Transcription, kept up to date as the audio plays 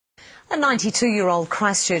A 92-year-old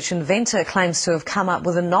Christchurch inventor claims to have come up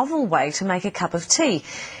with a novel way to make a cup of tea.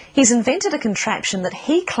 He's invented a contraption that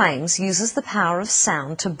he claims uses the power of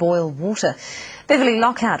sound to boil water. Beverly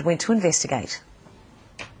Lockhart went to investigate.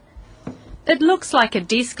 It looks like a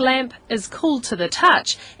desk lamp, is cool to the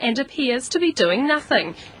touch and appears to be doing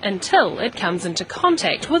nothing until it comes into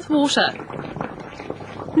contact with water.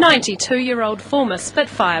 92-year-old former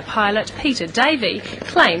Spitfire pilot Peter Davey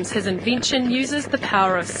claims his invention uses the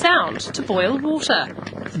power of sound to boil water.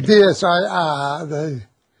 Yes, they're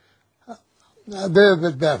a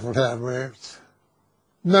bit baffled how it works.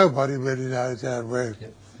 Nobody really knows how it works.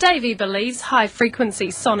 Davey believes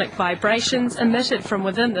high-frequency sonic vibrations emitted from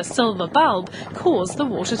within the silver bulb cause the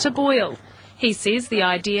water to boil. He says the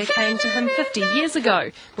idea came to him 50 years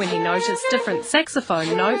ago when he noticed different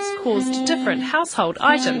saxophone notes caused different household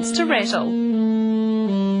items to rattle.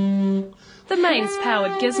 The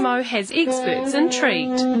mains-powered gizmo has experts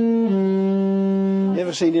intrigued.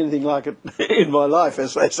 Never seen anything like it in my life,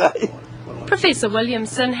 as they say. Professor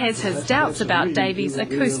Williamson has his doubts about Davey's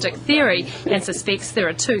acoustic theory and suspects there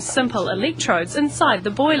are two simple electrodes inside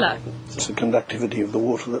the boiler. It's the conductivity of the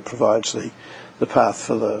water that provides the path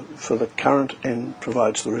for the current and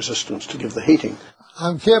provides the resistance to give the heating.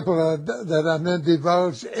 I'm careful that I don't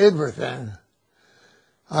divulge everything.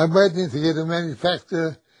 I'm waiting to get a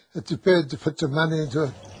manufacturer that's prepared to put some money into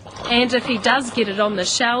it. And if he does get it on the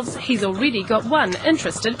shelves, he's already got one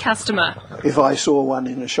interested customer. If I saw one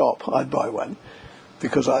in a shop, I'd buy one,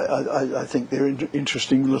 because I think they're an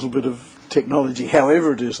interesting little bit of technology.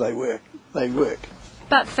 However it is they work.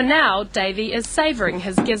 But for now, Davey is savouring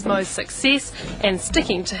his gizmo's success and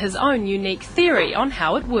sticking to his own unique theory on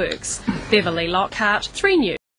how it works. Beverly Lockhart, 3 News.